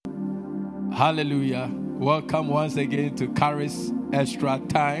Hallelujah. Welcome once again to Charis Extra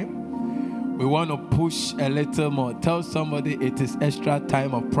Time. We want to push a little more. Tell somebody it is extra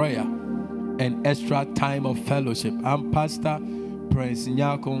time of prayer and extra time of fellowship. I'm Pastor Prince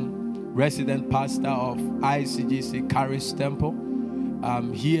Nyakon, resident pastor of ICGC Charis Temple.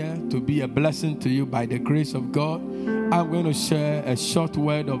 I'm here to be a blessing to you by the grace of God. I'm going to share a short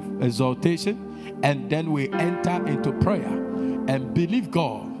word of exhortation, and then we enter into prayer and believe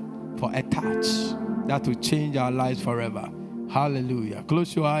God for a touch that will change our lives forever. Hallelujah.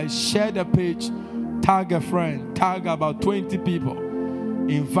 Close your eyes, share the page, tag a friend, tag about 20 people,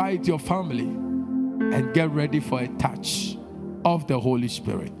 invite your family, and get ready for a touch of the Holy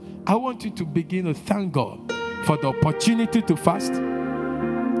Spirit. I want you to begin to thank God for the opportunity to fast,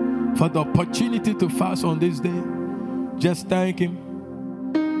 for the opportunity to fast on this day. Just thank Him,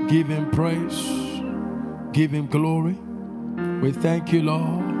 give Him praise, give Him glory. We thank you,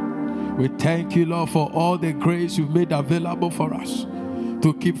 Lord. We thank you, Lord, for all the grace you've made available for us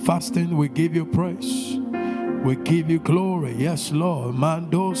to keep fasting. We give you praise. We give you glory. Yes, Lord.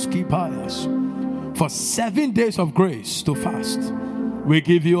 Mandos kipayas. For 7 days of grace to fast. We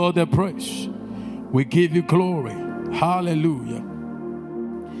give you all the praise. We give you glory. Hallelujah.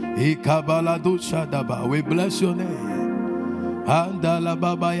 We bless your name.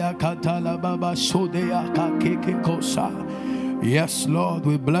 Yes, Lord,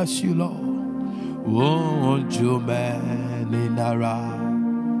 we bless you, Lord. Won't you man in a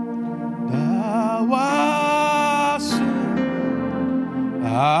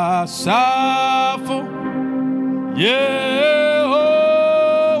Asafo Yehovah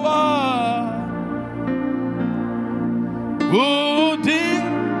Udi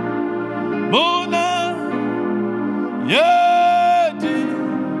Mona Yedi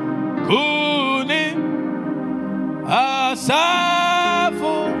Kuni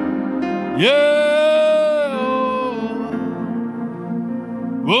Asafo Yehovah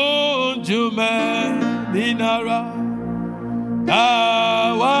Won't you man in a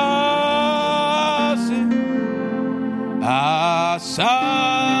Awasi Asafo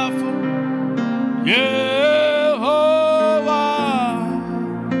Yehovah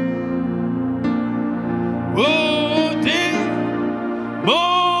Udi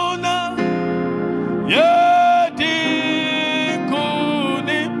Mona Yedi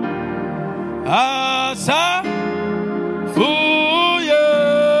Kuni Asafo Yehovah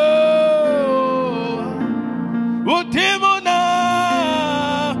Udi Mona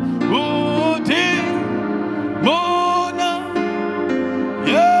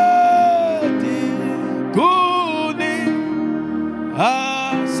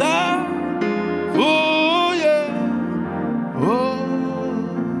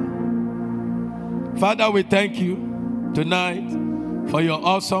Father, we thank you tonight for your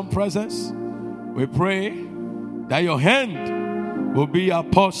awesome presence. We pray that your hand will be our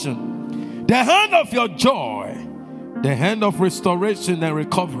portion. The hand of your joy, the hand of restoration and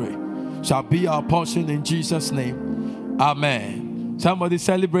recovery shall be our portion in Jesus' name. Amen. Somebody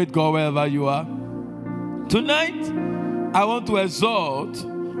celebrate God wherever you are. Tonight, I want to exhort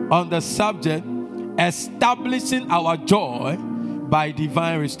on the subject, establishing our joy by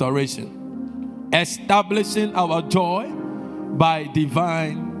divine restoration. Establishing our joy by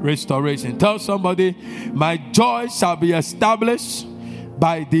divine restoration. Tell somebody, my joy shall be established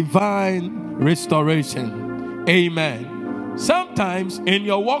by divine restoration. Amen. Sometimes in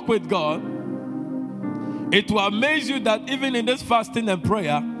your walk with God, it will amaze you that even in this fasting and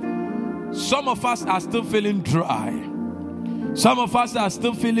prayer, some of us are still feeling dry. Some of us are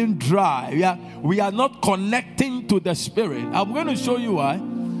still feeling dry. We are not connecting to the Spirit. I'm going to show you why.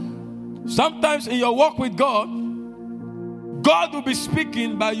 Sometimes in your walk with God, God will be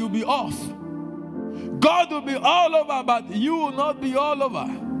speaking, but you'll be off. God will be all over, but you will not be all over.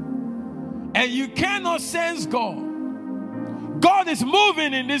 And you cannot sense God. God is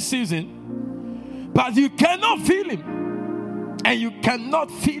moving in this season, but you cannot feel Him. And you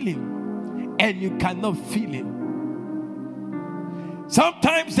cannot feel Him. And you cannot feel Him.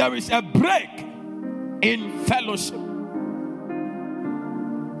 Sometimes there is a break in fellowship.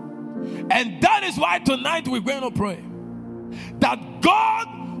 And that is why tonight we're going to pray that God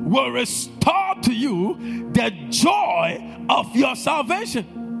will restore to you the joy of your salvation.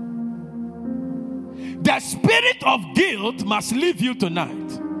 The spirit of guilt must leave you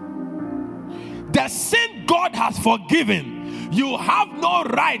tonight. The sin God has forgiven, you have no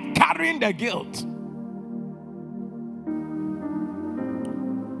right carrying the guilt.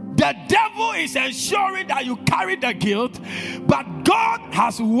 The devil is ensuring that you carry the guilt, but God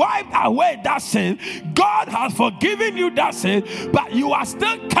has wiped away that sin. God has forgiven you that sin, but you are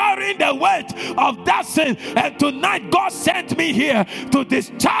still carrying the weight of that sin. And tonight, God sent me here to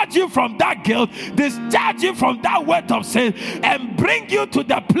discharge you from that guilt, discharge you from that weight of sin, and bring you to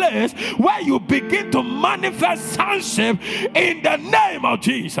the place where you begin to manifest sonship in the name of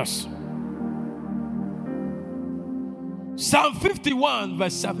Jesus. Psalm 51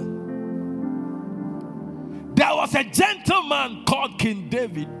 verse 7. There was a gentleman called King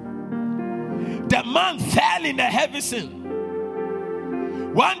David. The man fell in a heavy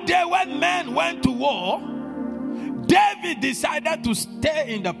sin. One day when men went to war, David decided to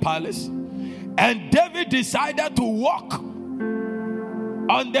stay in the palace, and David decided to walk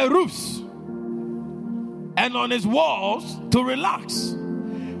on the roofs and on his walls to relax.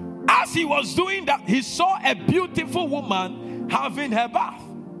 As he was doing that, he saw a beautiful woman having her bath.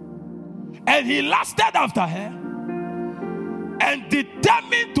 And he lusted after her and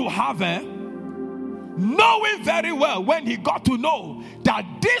determined to have her, knowing very well when he got to know that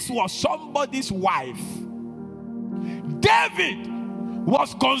this was somebody's wife. David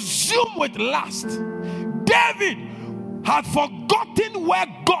was consumed with lust. David had forgotten where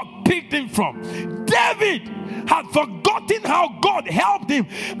God picked him from. David had forgotten how God helped him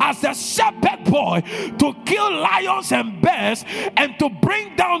as a shepherd boy to kill lions and bears and to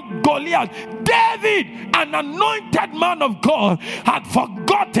bring down Goliath. David, an anointed man of God, had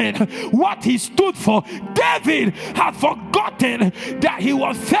forgotten what he stood for. David had forgotten that he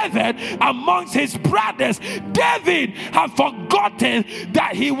was favored amongst his brothers. David had forgotten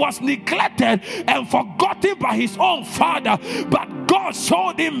that he was neglected and forgotten by his own father. But God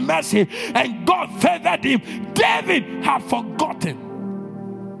showed him mercy and God favored him. David had forgotten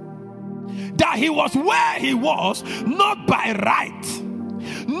that he was where he was, not by right,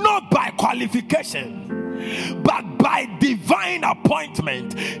 not by qualification, but by divine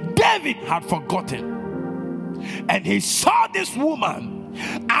appointment. David had forgotten. And he saw this woman,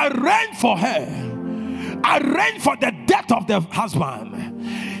 arranged for her, arranged for the death of the husband.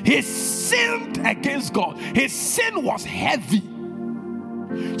 He sinned against God. His sin was heavy.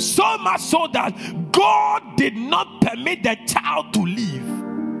 So much so that God did not permit the child to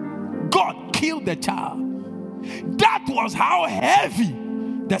live. God killed the child. That was how heavy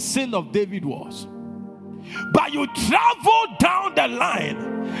the sin of David was. But you travel down the line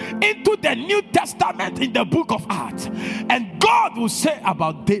into the New Testament in the book of Acts, and God will say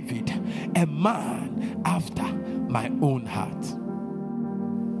about David, a man after my own heart.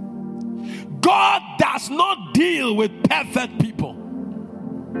 God does not deal with perfect people.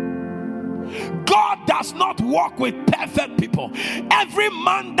 God does not walk with perfect people. Every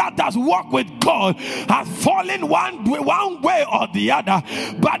man that has walked with God has fallen one way or the other.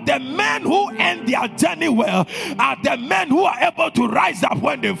 But the men who end their journey well are the men who are able to rise up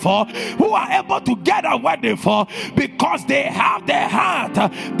when they fall, who are able to get up when they fall, because they have the heart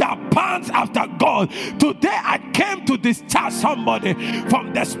that pants after God. Today I came to discharge somebody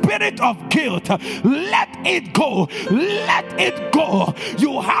from the spirit of guilt. Let it go. Let it go.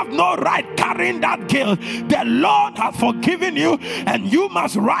 You have no right carrying that guilt. The Lord has forgiven you, and you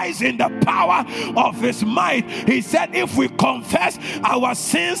must rise in the power of his might. He said, if we confess our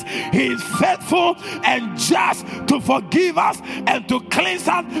sins, he is faithful and just to forgive us and to cleanse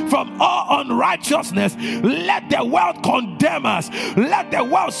us from all unrighteousness. Let the world condemn us. Let the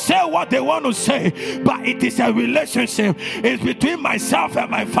world say what they want to say, but it is a relationship. It's between myself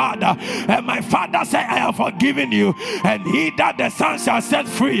and my Father. And my Father said, I have forgiven you, and he that the Son shall set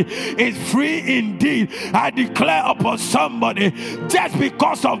free is free indeed. I declare upon somebody, just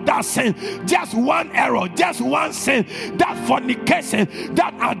because of that sin, just one error, just one sin, that fornication,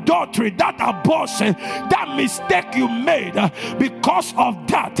 that adultery, that abortion, that mistake you made, because of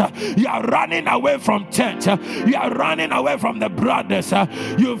that, you are running away from church, you are running away from the brothers,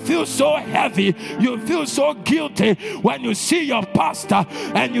 you feel so heavy, you feel so guilty when you see your pastor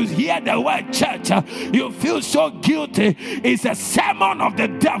and you hear the word church, you feel so guilty. It's a sermon of the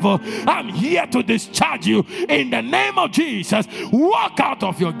devil. I'm here to discharge you in the name of Jesus. Walk out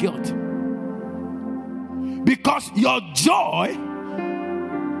of your guilt, because your joy,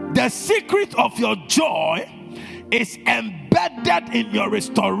 the secret of your joy, is embedded in your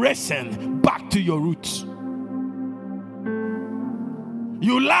restoration back to your roots.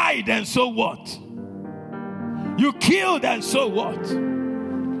 You lied, and so what? You killed, and so what?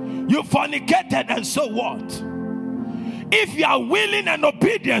 You fornicated, and so what? if you are willing and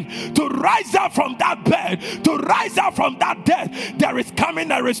obedient to rise up from that bed, to rise up from that death, there is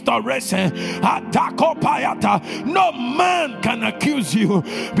coming a restoration. No man can accuse you.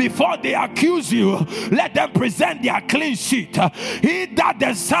 Before they accuse you, let them present their clean sheet. He that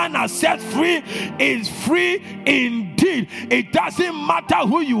the Son has set free is free indeed. It doesn't matter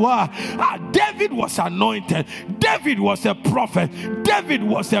who you are. David was anointed. David was a prophet. David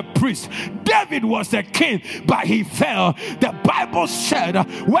was a priest. David was a king, but he fell. The Bible said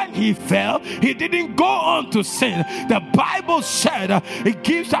when he fell, he didn't go on to sin. The Bible said it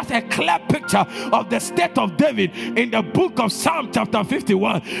gives us a clear picture of the state of David in the book of Psalm chapter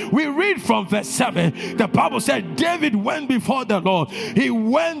 51. We read from verse 7. The Bible said David went before the Lord. He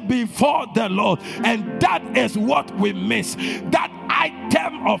went before the Lord, and that is what we miss. That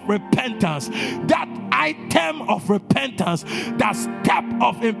item of repentance, that item of repentance, that step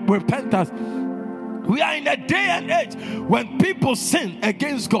of repentance. We are in a day and age when people sin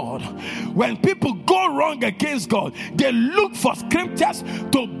against God, when people go wrong against God, they look for scriptures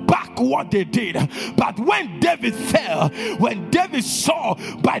to back what they did. But when David fell, when David saw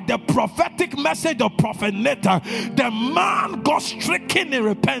by the prophetic message of Prophet Nathan, the man got stricken in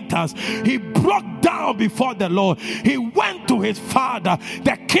repentance. He broke down before the Lord. He went to his father.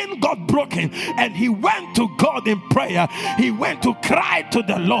 The king got broken, and he went to God in prayer. He went to cry to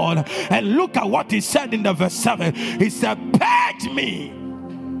the Lord, and look at what he said in the verse 7. He said, purge me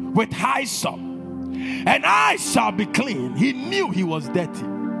with hyssop, and I shall be clean. He knew he was dirty.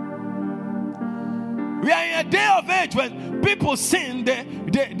 We are in a day of age when people sin,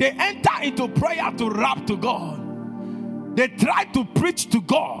 they enter into prayer to rap to God. They try to preach to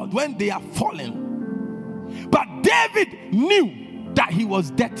God when they are fallen. But David knew that he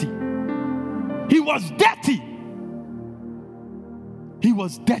was dirty. He was dirty. He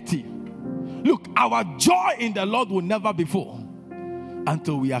was dirty. Look, our joy in the Lord will never be full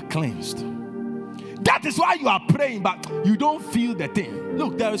until we are cleansed. That is why you are praying, but you don't feel the thing.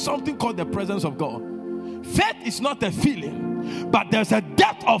 Look, there is something called the presence of God. Faith is not a feeling, but there's a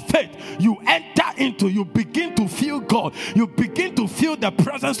depth of faith you enter into. You begin to feel God. You begin to feel the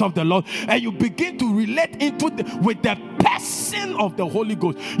presence of the Lord, and you begin to relate with the person of the Holy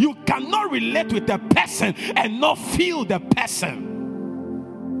Ghost. You cannot relate with the person and not feel the person.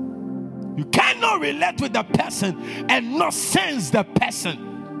 You cannot relate with the person and not sense the person.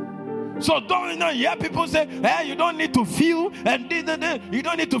 So don't hear people say, hey, you don't need to feel, and you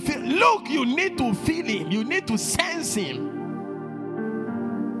don't need to feel. Look, you need to feel him. You need to sense him.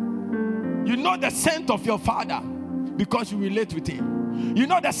 You know the scent of your father because you relate with him. You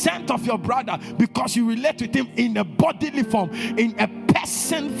know the scent of your brother because you relate with him in a bodily form, in a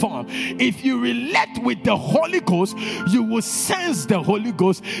person form. If you relate with the Holy Ghost, you will sense the Holy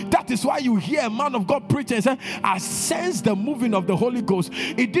Ghost. That is why you hear a man of God preaching and say, I sense the moving of the Holy Ghost.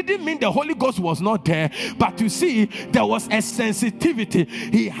 It didn't mean the Holy Ghost was not there, but you see, there was a sensitivity.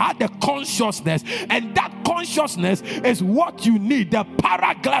 He had a consciousness, and that consciousness is what you need. The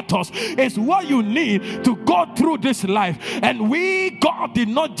paraglatos is what you need to go through this life. And God did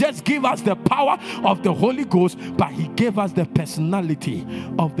not just give us the power of the Holy Ghost, but he gave us the personality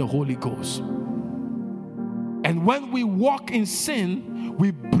of the Holy Ghost. And when we walk in sin,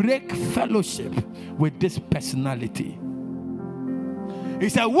 we break fellowship with this personality. He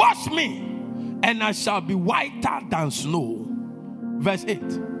said, wash me and I shall be whiter than snow. Verse 8.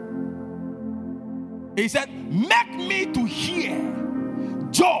 He said, make me to hear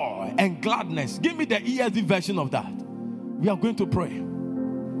joy and gladness. Give me the ESV version of that. We are going to pray.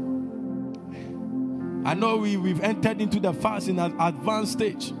 I know we've entered into the fast in an advanced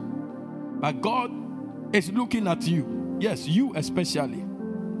stage, but God is looking at you. Yes, you especially.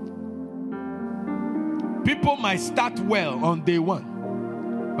 People might start well on day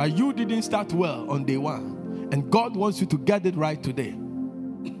one, but you didn't start well on day one, and God wants you to get it right today.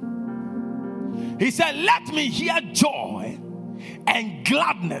 He said, let me hear joy and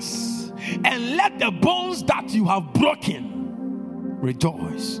gladness, and let the bones that you have broken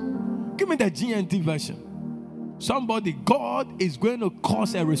rejoice. Give me the GNT version. Somebody, God is going to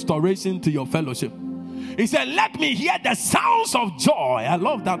cause a restoration to your fellowship. He said, let me hear the sounds of joy. I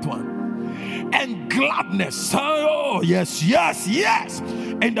love that one. And gladness. Oh, yes, yes, yes.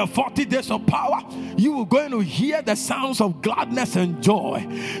 In the 40 days of power, you are going to hear the sounds of gladness and joy.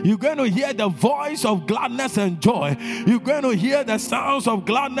 You're going to hear the voice of gladness and joy. You're going to hear the sounds of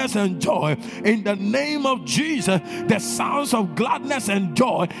gladness and joy. In the name of Jesus, the sounds of gladness and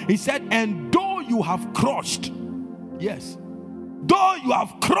joy. He said, and though you have crushed, yes, though you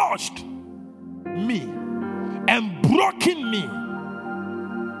have crushed me and broken me,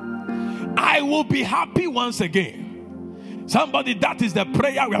 I will be happy once again. Somebody, that is the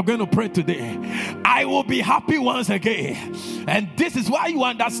prayer we are going to pray today. I will be happy once again. And this is why you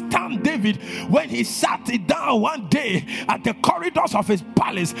understand David when he sat down one day at the corridors of his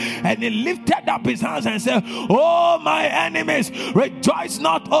palace and he lifted up his hands and said, oh, my enemies, rejoice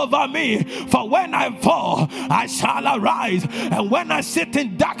not over me, for when I fall, I shall arise. And when I sit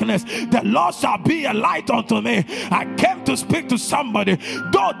in darkness, the Lord shall be a light unto me. I came to speak to somebody.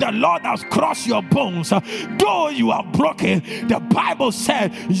 Though the Lord has crushed your bones, though you are broken, the Bible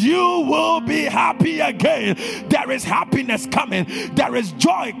said you will be happy again. There is happiness coming. There is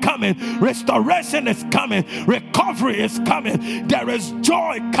joy coming. Restoration is coming. Recovery is coming. There is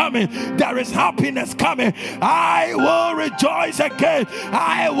joy coming. There is happiness coming. I will rejoice again.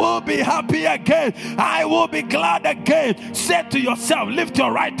 I will be happy again. I will be glad again. Say to yourself, lift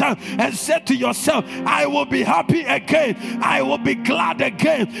your right hand and say to yourself, I will be happy again. I will be glad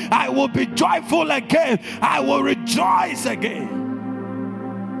again. I will be joyful again. I will rejoice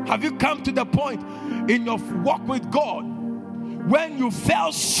again. Have you come to the point in your walk with God when you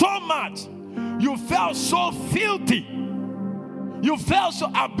felt so much, you felt so filthy, you felt so?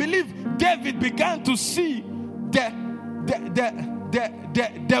 I believe David began to see the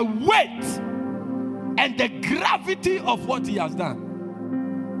weight and the gravity of what he has done.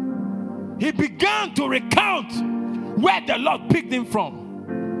 He began to recount where the Lord picked him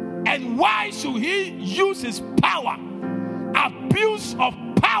from and why should he use his power, abuse of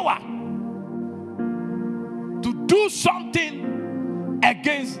power, to do something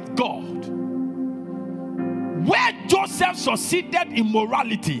against God. Where Joseph succeeded in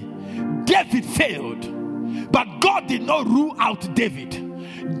morality, David failed. But God did not rule out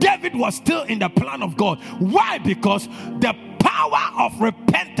David. David was still in the plan of God. Why? Because the power of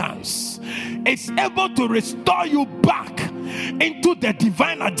repentance is able to restore you back into the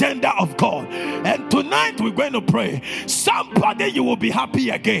divine agenda of God. And tonight we're going to pray. Somebody, you will be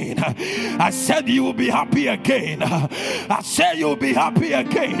happy again. I said you will be happy again. I said you will be happy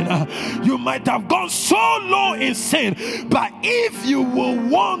again. You might have gone so low in sin, but if you will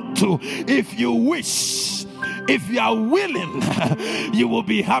want to, if you wish, if you are willing, you will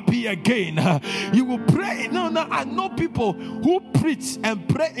be happy again. You will pray. No, I know people who preach and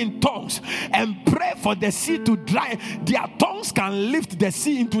pray in tongues and pray for the sea to dry. Their tongues can lift the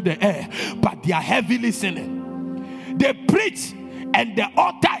sea into the air, but they are heavily sinning. They preach and the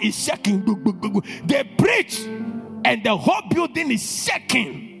altar is shaking. They preach and the whole building is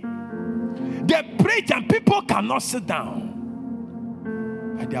shaking. They preach and people cannot sit down.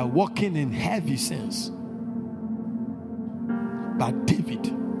 And they are walking in heavy sins. But David,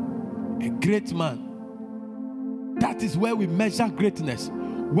 a great man, that is where we measure greatness.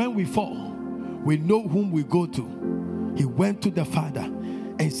 When we fall, we know whom we go to. He went to the Father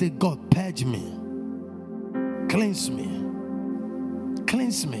and said, God, purge me, cleanse me,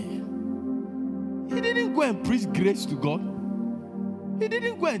 cleanse me. He didn't go and preach grace to God. He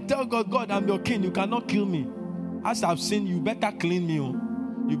didn't go and tell God, God, I'm your king, you cannot kill me. As I've seen, you better clean me.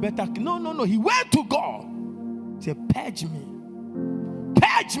 You better. No. He went to God. He said, purge me.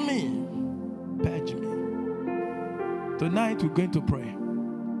 Purge me. Purge me. Tonight we're going to pray.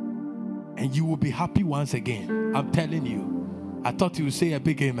 And you will be happy once again. I'm telling you. I thought you would say a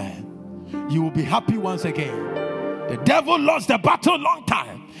big amen. You will be happy once again. The devil lost the battle long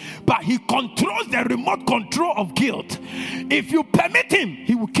time, but he controls the remote control of guilt. If you permit him,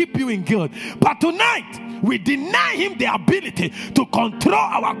 he will keep you in guilt. But tonight, we deny him the ability to control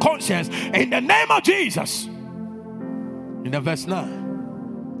our conscience in the name of Jesus. In the verse 9,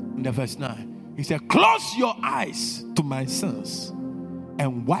 he said, close your eyes to my sins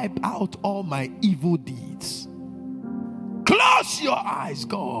and wipe out all my evil deeds. Close your eyes,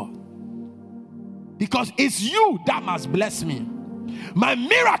 God. Because it's you that must bless me. My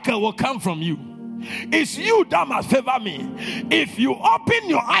miracle will come from you. It's you that must favor me. If you open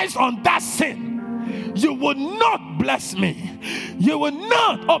your eyes on that sin, you will not bless me. You will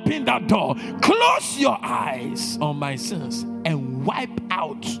not open that door. Close your eyes on my sins and wipe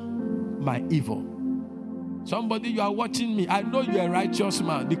out my evil. Somebody, you are watching me. I know you are a righteous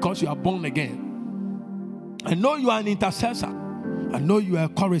man because you are born again. I know you are an intercessor. I know you are a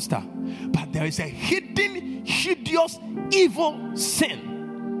chorister. But there is a hidden, hideous, evil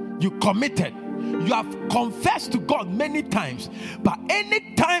sin you committed. You have confessed to God many times, but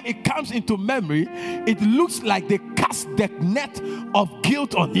anytime it comes into memory, it looks like they cast the net of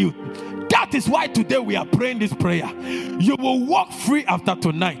guilt on you. That is why today we are praying this prayer. You will walk free after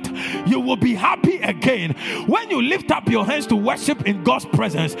tonight. You will be happy again. When you lift up your hands to worship in God's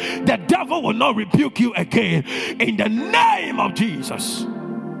presence, the devil will not rebuke you again. In the name of Jesus.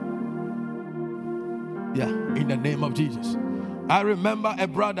 Yeah, in the name of Jesus. I remember a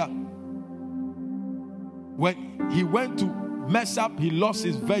brother, when he went to mess up, he lost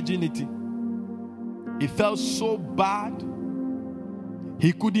his virginity. He felt so bad.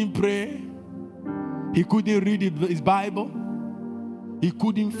 He couldn't pray. He couldn't read his Bible. He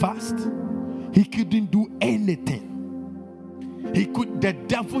couldn't fast. He couldn't do anything. The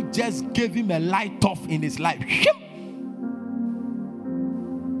devil just gave him a light off in his life.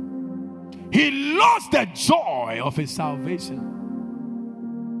 He lost the joy of his salvation.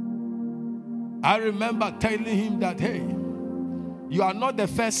 I remember telling him that, hey, you are not the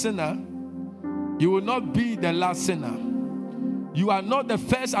first sinner. You will not be the last sinner. You are not the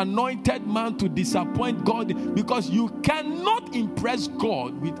first anointed man to disappoint God, because you cannot impress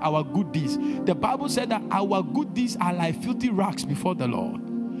God with our good deeds. The Bible said that our good deeds are like filthy rags before the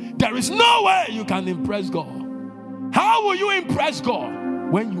Lord. There is no way you can impress God. How will you impress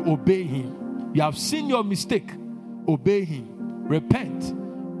God? When you obey Him. You have seen your mistake. Obey Him. Repent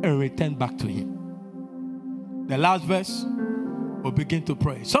and return back to Him. The last verse, we'll begin to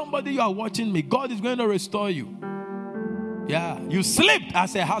pray. Somebody, you are watching me. God is going to restore you. Yeah, you slept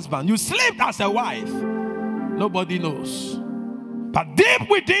as a husband. You slept as a wife. Nobody knows. But deep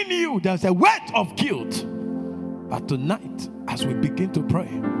within you, there's a weight of guilt. But tonight, as we begin to pray,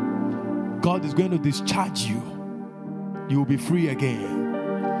 God is going to discharge you. You will be free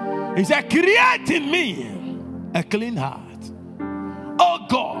again. He said, create in me a clean heart, oh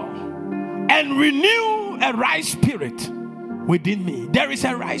God, and renew a right spirit within me. There is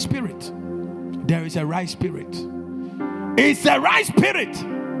a right spirit. There is a right spirit. It's a right spirit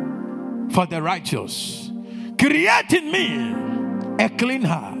for the righteous. Create in me a clean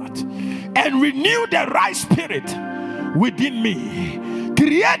heart and renew the right spirit within me.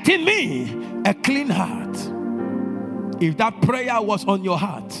 Create in me a clean heart. If that prayer was on your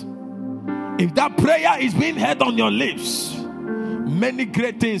heart, if that prayer is being heard on your lips, many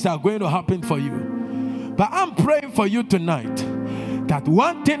great things are going to happen for you. But I'm praying for you tonight that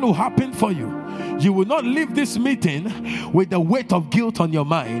one thing will happen for you. You will not leave this meeting with the weight of guilt on your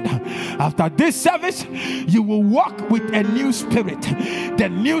mind. After this service, you will walk with a new spirit. The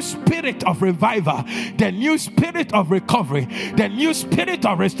new spirit of revival. The new spirit of recovery. The new spirit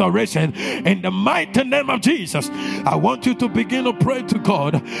of restoration. In the mighty name of Jesus, I want you to begin to pray to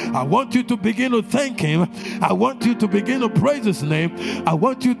God. I want you to begin to thank Him. I want you to begin to praise His name. I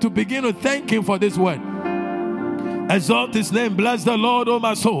want you to begin to thank Him for this word. Exalt His name. Bless the Lord, O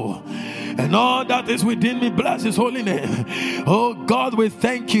my soul, and all that is within me, bless His holy name. Oh God, we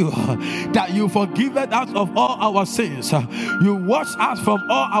thank you that you forgiven us of all our sins. You washed us from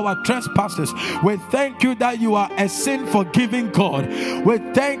all our trespasses. We thank you that you are a sin forgiving God. We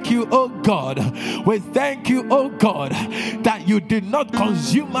thank you, oh God. We thank you, oh God, that you did not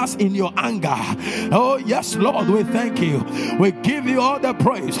consume us in your anger. Oh yes, Lord, we thank you. We give you all the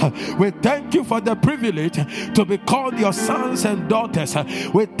praise. We thank you for the privilege to be called your sons and daughters.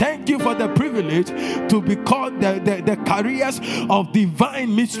 We thank you for the privilege to be called the carriers of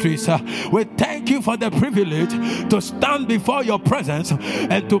divine mysteries. We thank you for the privilege to stand before your presence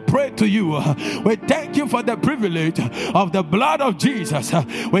and to pray to you. We thank you for the privilege of the blood of Jesus.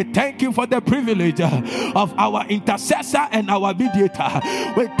 We thank you for the privilege of our intercessor and our mediator.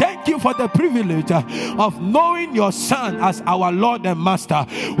 We thank you for the privilege of knowing your Son as our Lord and Master.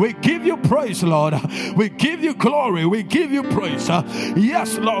 We give you praise, Lord. We give you glory. We give you praise.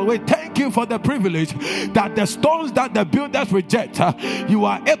 Yes, Lord, we thank you for the privilege that the stones that the builders reject, you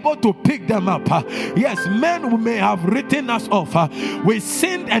are able to pick them up. Yes, men may have written us off. We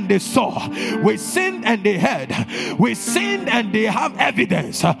sinned and they saw. We sinned and they heard. We sinned and they have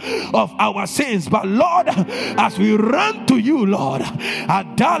evidence of our sins. But Lord, as we run to you, Lord,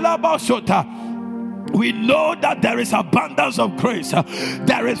 we know that there is abundance of grace.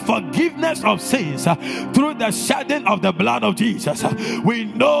 There is forgiveness of sins through the shedding of the blood of Jesus. We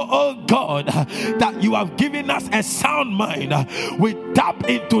know, oh God, that you have given us a sound mind. We tap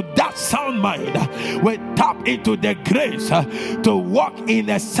into that sound mind. We tap into the grace to walk in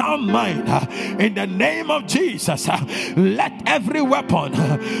a sound mind. In the name of Jesus, let every weapon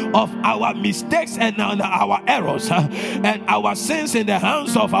of our mistakes and our errors and our sins in the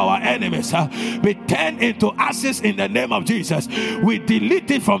hands of our enemies be turned into ashes in the name of Jesus. We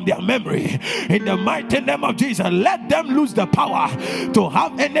delete it from their memory in the mighty name of Jesus. Let them lose the power to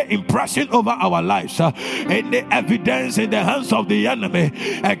have any impression over our lives, any evidence in the hands of the enemy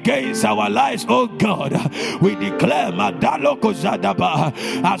against our lives. Oh God, we declare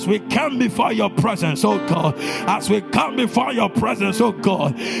as we come before your presence, oh God, as we come before your presence, oh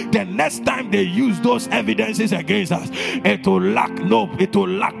God, the next time they use those evidences against us, it will lack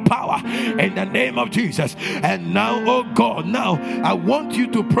power in the name of of Jesus. And now, oh God, now I want you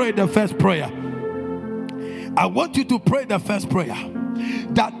to pray the first prayer. I want you to pray the first prayer,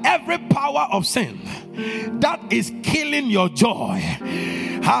 that every power of sin that is killing your joy,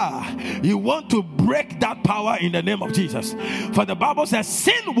 you want to break that power in the name of Jesus. For the Bible says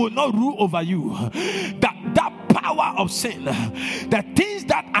sin will not rule over you. That power of sin, the things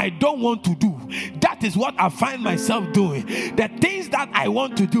that I don't want to do, that is what I find myself doing. The things that I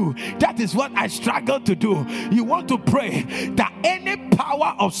want to do, that is what I struggle to do. You want to pray that any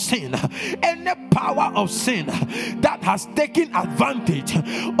power of sin that has taken advantage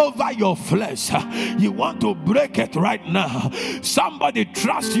over your flesh, you want to break it right now. Somebody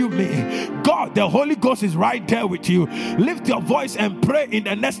trust you me. God, the Holy Ghost is right there with you. Lift your voice and pray in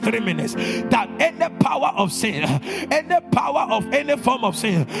the next 3 minutes that any power of sin, any power of any form of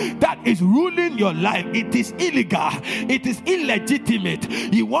sin that is ruling your life, it is illegal, it is illegitimate.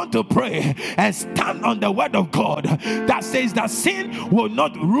 You want to pray and stand on the word of God that says that sin will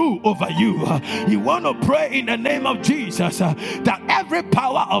not rule over you. You want to pray in the name of Jesus that every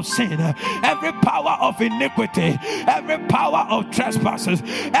power of sin, every power of iniquity, every power of trespasses,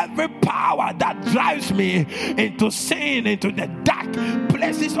 every power that drives me into sin, into the dark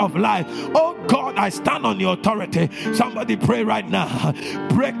places of life, oh God, I stand on your authority. Somebody pray right now.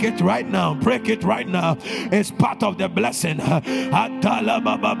 Break it right now. Break it right now. It's part of the blessing.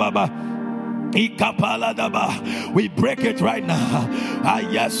 We break it right now.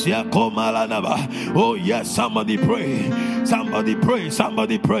 Yes, oh yes, somebody pray. Somebody pray.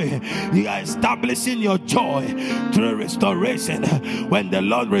 Somebody pray. You are establishing your joy through restoration. When the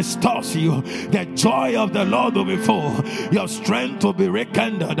Lord restores you, the joy of the Lord will be full. Your strength will be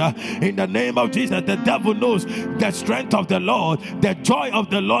rekindled. In the name of Jesus, the devil knows the strength of the Lord. The joy of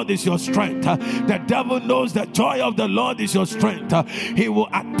the Lord is your strength. The devil knows the joy of the Lord is your strength. He will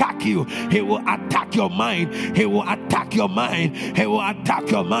attack you. He will attack your mind. He will attack your mind. He will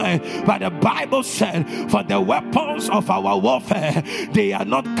attack your mind. But the Bible said, for the weapons of our warfare, they are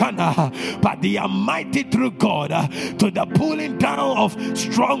not carnal, but they are mighty through God to the pulling down of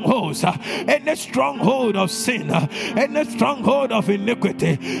strongholds. Any stronghold of sin, any stronghold of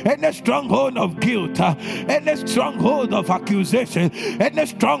iniquity, any stronghold of guilt, any stronghold of accusation, any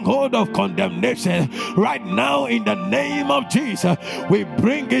stronghold of condemnation, right now in the name of Jesus, we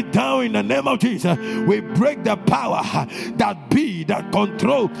bring it down in the name of Jesus. We break the power that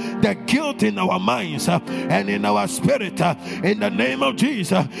control the guilt in our minds and in our spirit. In the name of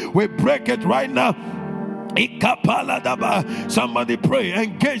Jesus, we break it right now. Somebody pray,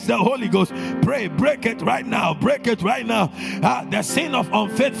 engage the Holy Ghost. Pray, break it right now, break it right now. The sin of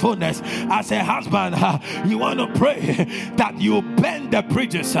unfaithfulness as a husband, you want to pray that you bend the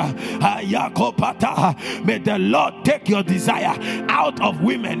bridges. May the Lord take your desire out of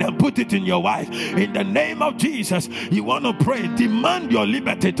women and put it in your wife. In the name of Jesus, you want to pray, demand your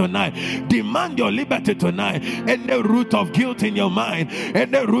liberty tonight. Demand your liberty tonight. Any root of guilt in your mind,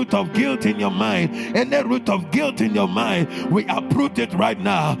 any root of guilt in your mind, any root of guilt in your mind, we uproot it right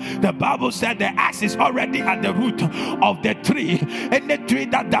now. The Bible said the axe is already at the root of the tree, and the tree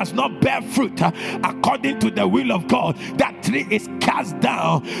that does not bear fruit according to the will of God, that tree is cast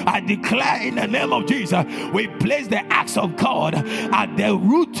down. I declare in the name of Jesus, we place the axe of God at the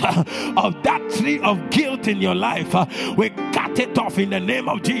root of that tree of guilt in your life. We cut it off in the name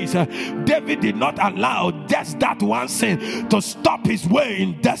of Jesus. David did not allow just that one sin to stop his way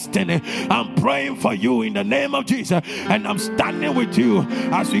in destiny. I'm praying for you in the name of Jesus, and I'm standing with you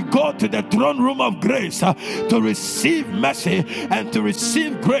as we go to the throne room of grace to receive mercy and to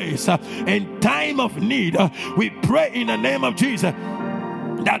receive grace in time of need. We pray in the name of Jesus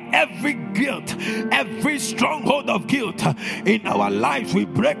that every guilt, every stronghold of guilt in our lives, we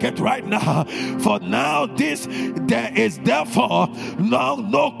break it right now. For now there is therefore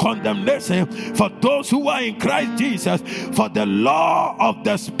no condemnation for those who are in Christ Jesus. For the law of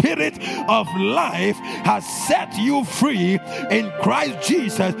the Spirit of life has set you free in Christ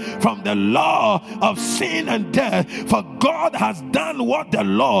Jesus from the law of sin and death. For God has done what the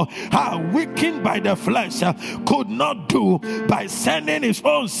law, weakened by the flesh, could not do by sending his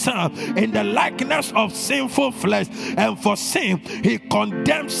own Son in the likeness of sinful flesh, and for sin he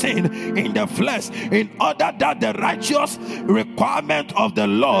condemned sin in the flesh, in order that the righteous requirement of the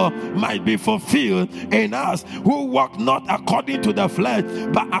law might be fulfilled in us who walk not according to the flesh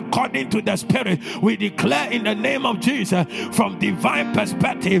but according to the Spirit. We declare in the name of Jesus, from divine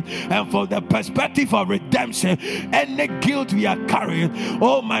perspective and from the perspective of redemption, any guilt we are carrying,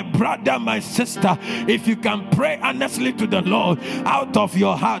 oh my brother, my sister, if you can pray honestly to the Lord out of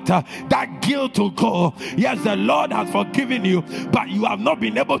your heart, that guilt will go. Yes, the Lord has forgiven you, but you have not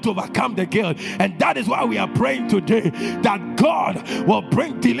been able to overcome the guilt. And that is why we are praying today that God will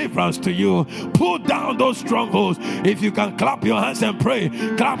bring deliverance to you. Pull down those strongholds. If you can clap your hands and pray,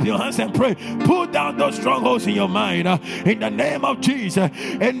 clap your hands and pray. Pull down those strongholds in your mind. In the name of Jesus,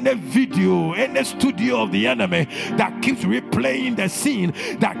 in the video, in the studio of the enemy that keeps replaying the scene,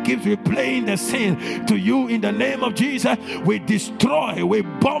 that keeps replaying the scene to you, in the name of Jesus, we destroy, we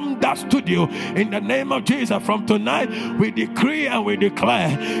bomb that studio. In the name of Jesus, from tonight, we decree and we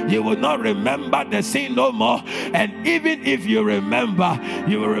declare, you will not remember the sin no more. And even if you remember,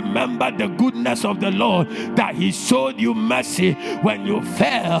 you will remember the goodness of the Lord, that He showed you mercy when you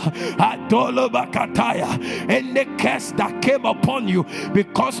fell. And the curse that came upon you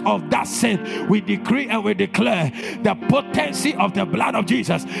because of that sin, we decree and we declare the potency of the blood of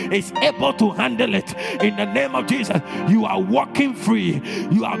Jesus is able to handle it. In the name of Jesus, you are walking free.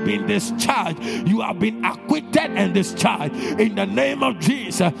 You have been discharged. You have been acquitted and discharged. In the name of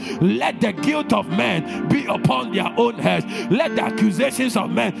Jesus, let the guilt of men be upon their own heads. Let the accusations of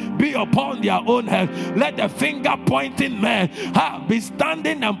men be upon their own heads. Let the finger pointing men be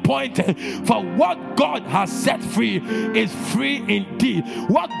standing and pointing. For what God has set free is free indeed.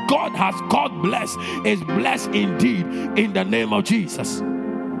 What God has called blessed is blessed indeed. In the name of Jesus.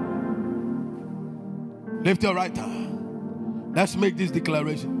 Lift your right hand. Let's make this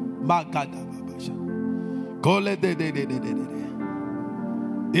declaration.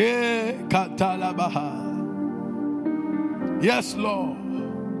 Yes, Lord.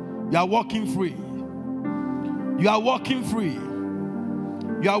 You are walking free. You are walking free.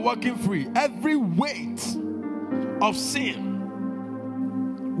 You are walking free. Every weight of sin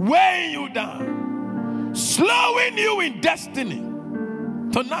weighing you down, slowing you in destiny,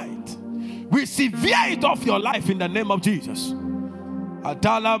 tonight we sever it off your life in the name of Jesus.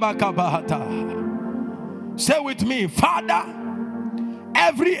 Say with me, Father,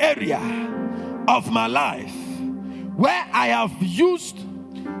 every area of my life where I have used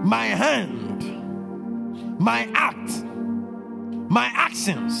my hand, my act, my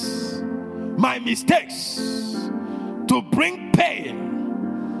actions, my mistakes to bring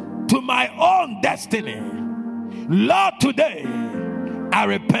pain to my own destiny, Lord, today I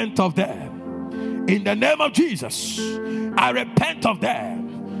repent of them. In the name of Jesus, I repent of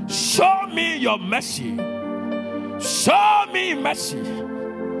them. Show me your mercy. Show me mercy.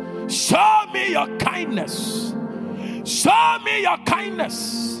 Show me your kindness. Show me your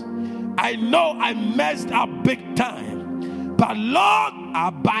kindness. I know I messed up big time, but Lord,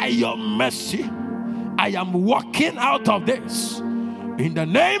 by your mercy, I am walking out of this. In the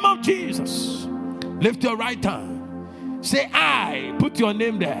name of Jesus, lift your right hand. Say, I, put your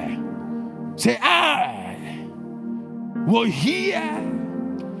name there. Say, I will hear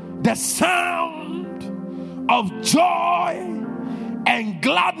the sound of joy and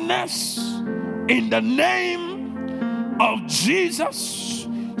gladness in the name of Jesus.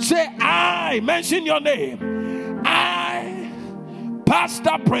 Say, I, mention your name. I,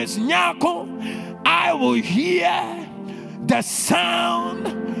 Pastor Prince Nyako, I will hear the sound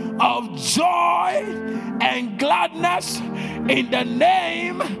of joy and gladness in the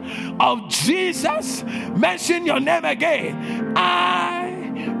name of Jesus. Mention your name again.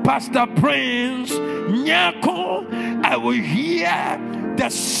 I, Pastor Prince Nyako, I will hear the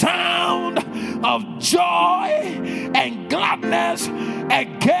sound of joy and gladness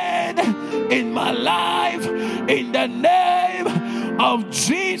again in my life in the name of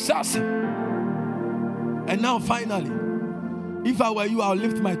Jesus. And now finally, if I were you, I'll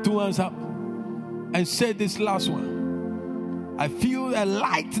lift my two hands up and say this last one. I feel a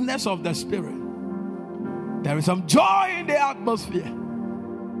lightness of the Spirit. There is some joy in the atmosphere.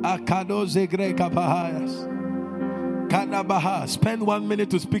 Spend 1 minute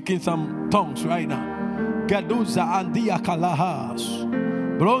to speak in some tongues right now. We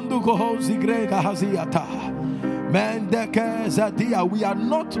are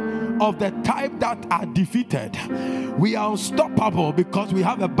not of the type that are defeated. We are unstoppable because we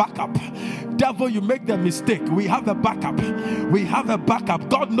have a backup. Devil, you make the mistake. We have a backup. We have a backup.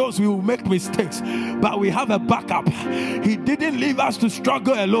 God knows we will make mistakes, but we have a backup. He didn't leave us to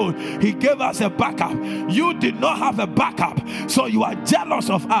struggle alone. He gave us a backup. You did not have a backup, so you are jealous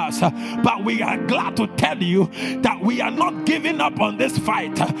of us. But we are glad to tell you that we are not giving up on this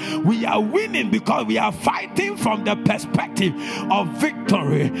fight. We are winning because we are fighting from from the perspective of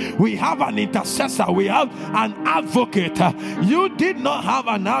victory. We have an intercessor. We have an advocate. You did not have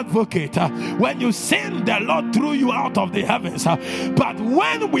an advocate. When you sinned, the Lord threw you out of the heavens. But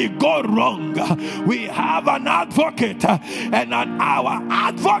when we go wrong, we have an advocate. And our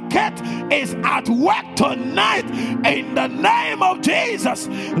advocate is at work tonight in the name of Jesus.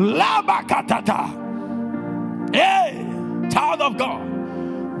 Hey, child of God,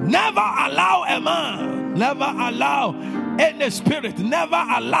 never allow a man, never allow any spirit, never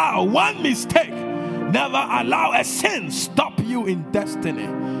allow one mistake, never allow a sin stop you in destiny.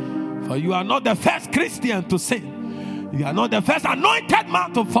 For you are not the first Christian to sin. You are not the first anointed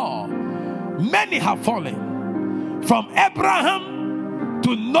man to fall. Many have fallen, from Abraham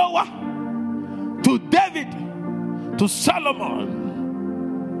to Noah to David to Solomon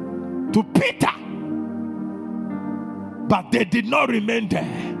to Peter, but they did not remain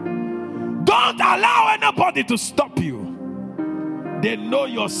there. Don't allow anybody to stop you. They know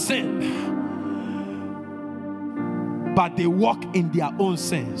your sin, but they walk in their own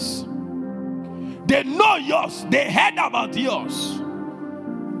sins. They know yours. They heard about yours,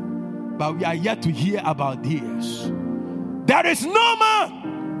 but we are yet to hear about theirs. There is no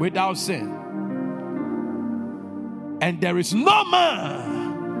man without sin, and there is no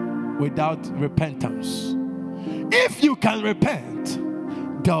man without repentance. If you can repent,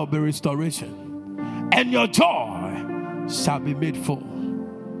 there will be restoration, and your joy shall be made full.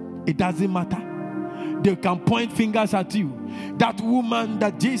 It doesn't matter. They can point fingers at you. That woman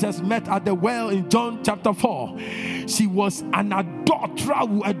that Jesus met at the well in John chapter 4, she was an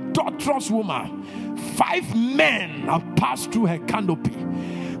adulterous woman. 5 men have passed through her canopy,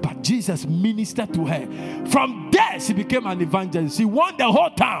 but Jesus ministered to her. From there, she became an evangelist. She won the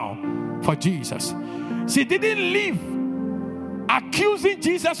whole town for Jesus. She didn't leave accusing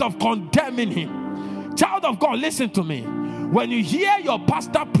Jesus of condemning him. Child of God, listen to me. When you hear your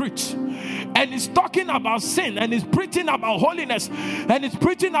pastor preach and he's talking about sin and he's preaching about holiness and he's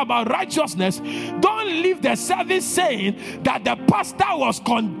preaching about righteousness, don't leave the service saying that the pastor was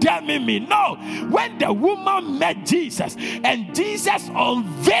condemning me. No. When the woman met Jesus and Jesus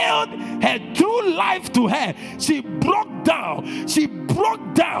unveiled her true life to her, she broke down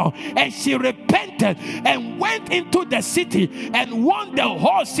and she repented and went into the city and won the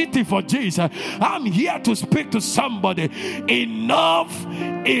whole city for Jesus. I'm here to speak to somebody. Enough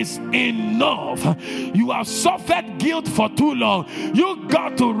is enough. You have suffered guilt for too long. You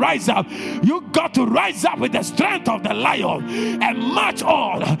got to rise up. You got to rise up with the strength of the lion and march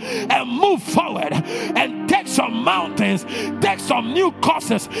on and move forward and take some mountains, take some new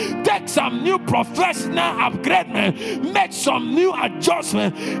courses, take some new professional upgradement, make some new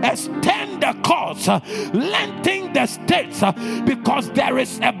adjustment, extend the course, lengthen the states, because there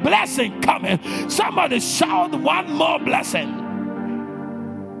is a blessing coming. Somebody shout one more blessing.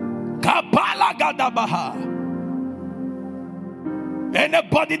 Kabala Gadabaha.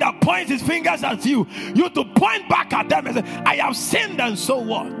 Anybody that points his fingers at you, you to point back at them and say, I have sinned, and so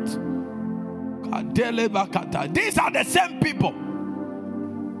what? These are the same people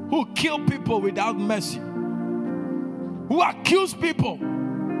who kill people without mercy, who accuse people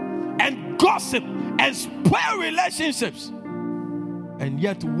and gossip and spoil relationships, and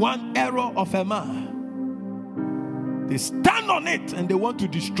yet one error of a man, they stand on it and they want to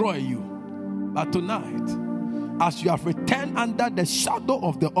destroy you. But tonight, as you have returned under the shadow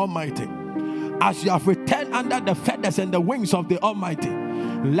of the Almighty, as you have returned under the feathers and the wings of the Almighty,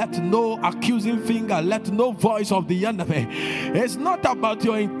 let no accusing finger, let no voice of the enemy. It's not about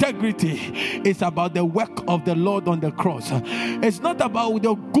your integrity. It's about the work of the Lord on the cross. It's not about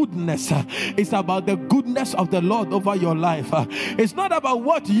your goodness. It's about the goodness of the Lord over your life. It's not about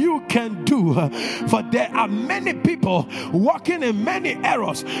what you can do. For there are many people walking in many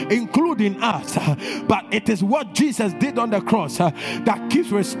errors, including us. But it is what Jesus did on the cross that keeps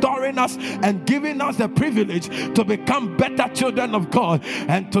restoring us and giving us the privilege to become better children of God.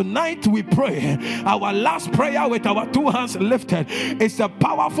 And tonight we pray, our last prayer with our 2 hands lifted, is a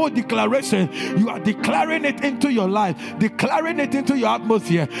powerful declaration. You are declaring it into your life, declaring it into your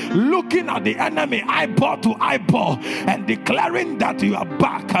atmosphere, looking at the enemy eyeball to eyeball and declaring that you are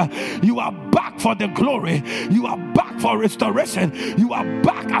back. You are back for the glory. You are back for restoration. You are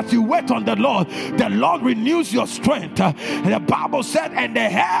back as you wait on the Lord. The Lord renews your strength. The Bible said, and the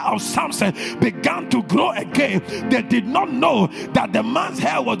hair of Samson began to grow again. They did not know that the man's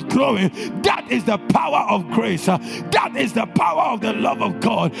hair was growing. That is the power of grace. That is the power of the love of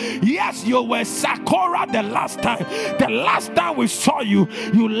God. Yes, you were Sakura the last time. The last time we saw you,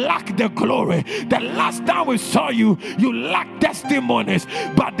 you lacked the glory. The last time we saw you, you lacked testimonies.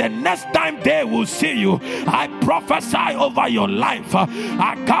 But the next time they will see you, I prophesy over your life.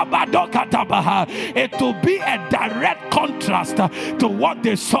 It will be a direct contrast to what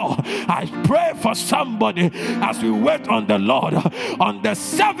they saw. I pray for somebody as we wait on the Lord on the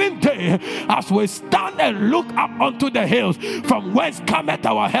seventh day, as we stand and look up unto the hills from whence cometh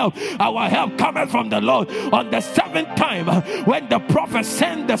our help. Our help cometh from the Lord. On the seventh time, when the prophet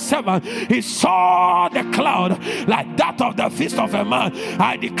sent the servant, he saw the cloud like that of the fist of a man.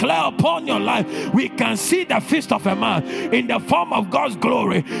 I declare upon your life, we can see the fist of a man in the form of God's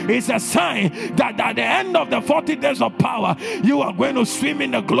glory. It's a sign that at the end of the 40 days of power, you are going to swim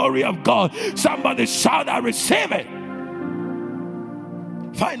in the glory of God. Somebody shout, I receive it.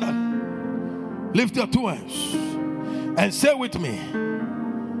 Finally, lift your two hands and say with me,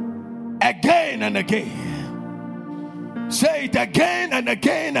 again and again. Say it again and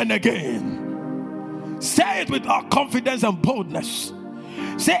again and again. Say it with all confidence and boldness.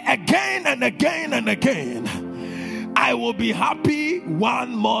 Say again and again and again. I will be happy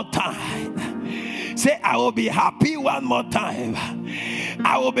one more time. Say, I will be happy one more time.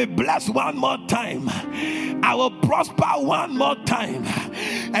 I will be blessed one more time. I will prosper one more time.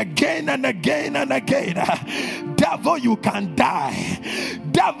 Again and again and again. Devil, you can die.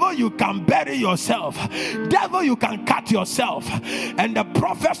 Devil, you can bury yourself. Devil, you can cut yourself. And the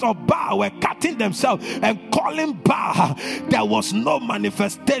prophets of Baal were cutting themselves and calling Baal. There was no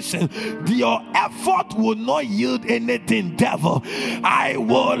manifestation. Your effort will not yield anything, devil. I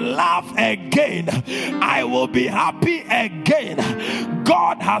will laugh again. I will be happy again.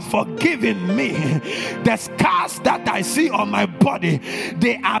 God has forgiven me. The scars that I see on my body,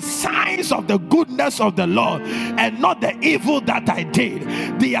 they are signs of the goodness of the Lord and not the evil that I did.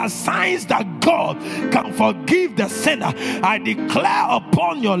 They are signs that God can forgive the sinner. I declare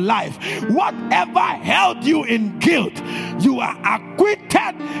upon your life, whatever held you in guilt, you are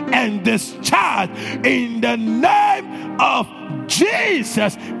acquitted and discharged in the name of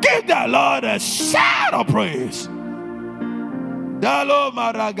Jesus. Give the Lord a shout of praise.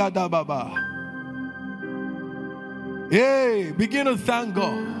 Hey, begin to thank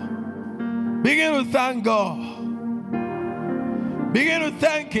God. Begin to thank God. Begin to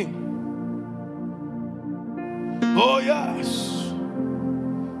thank Him. Oh yes,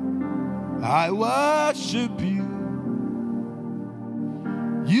 I worship you.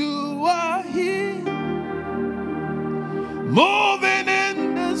 You are here, moving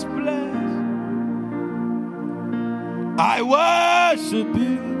in this place. I worship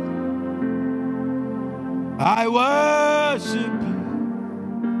you. I worship you.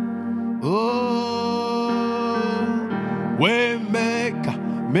 Oh,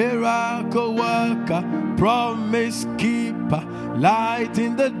 Waymaker, miracle worker, promise keeper, light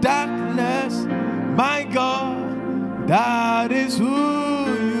in the darkness. My God, that is who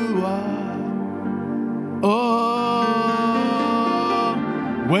you are. Oh,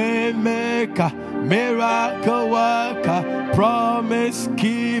 Waymaker, miracle worker, promise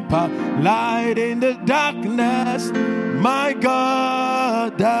keeper, light in the darkness. My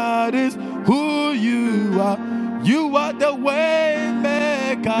God, that is who you are. You are the way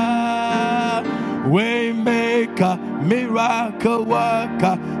maker, miracle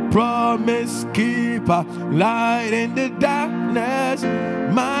worker, promise keeper, light in the darkness.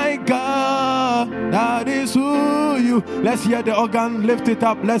 My God, that is who you. Let's hear the organ. Lift it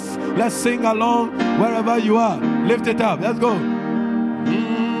up. Let's sing along wherever you are. Lift it up. Let's go.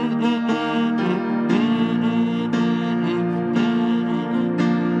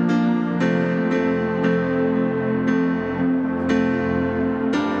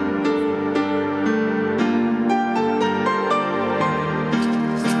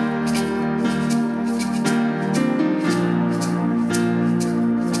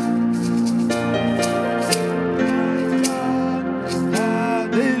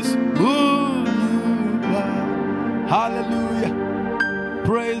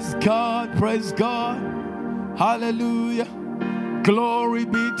 Praise God. Hallelujah. Glory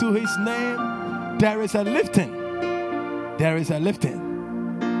be to His name. There is a lifting. There is a lifting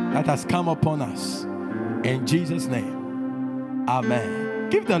that has come upon us. In Jesus' name. Amen.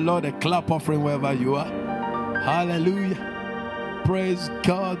 Give the Lord a clap offering wherever you are. Hallelujah. Praise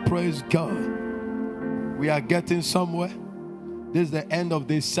God. Praise God. We are getting somewhere. This is the end of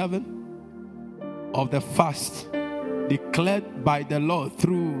day 7 of the fast declared by the Lord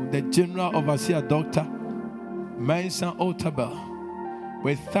through the General Overseer Dr. Mensa Otabil.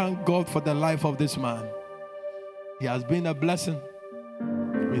 We thank God for the life of this man. He has been a blessing.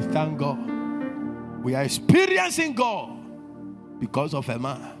 We thank God. We are experiencing God because of a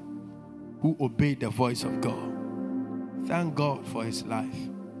man who obeyed the voice of God. Thank God for his life.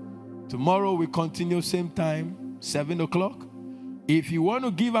 Tomorrow we continue same time, 7 o'clock. If you want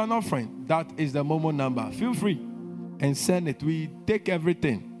to give an offering, that is the Momo number. Feel free and send it. We take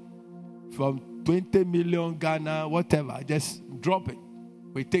everything from 20 million Ghana, whatever. Just drop it.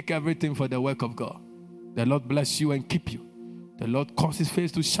 We take everything for the work of God. The Lord bless you and keep you. The Lord cause his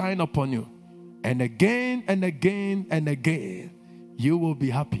face to shine upon you. And again and again and again, you will be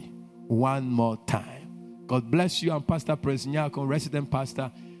happy one more time. God bless you. I'm Pastor Prince Nyakon, resident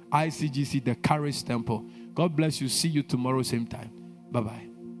pastor, ICGC, the Courage Temple. God bless you. See you tomorrow, same time. Bye-bye.